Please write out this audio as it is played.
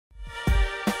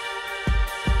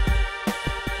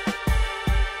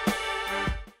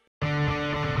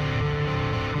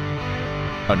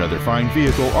Another fine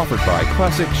vehicle offered by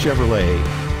Classic Chevrolet.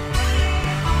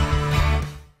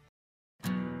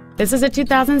 This is a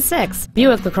 2006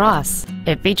 Buick LaCrosse.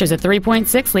 It features a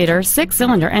 3.6-liter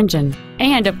 6-cylinder engine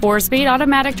and a 4-speed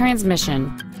automatic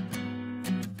transmission.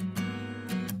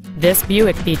 This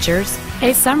Buick features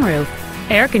a sunroof,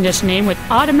 air conditioning with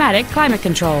automatic climate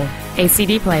control, a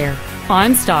CD player,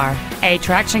 OnStar, a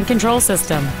traction control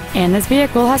system, and this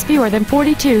vehicle has fewer than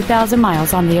 42,000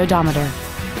 miles on the odometer.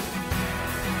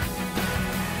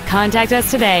 Contact us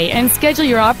today and schedule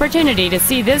your opportunity to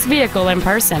see this vehicle in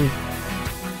person.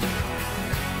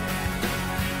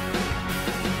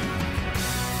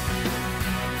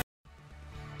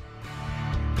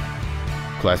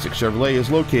 Classic Chevrolet is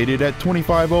located at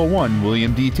 2501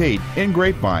 William D Tate in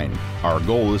Grapevine. Our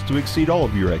goal is to exceed all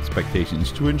of your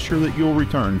expectations to ensure that you'll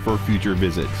return for future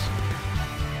visits.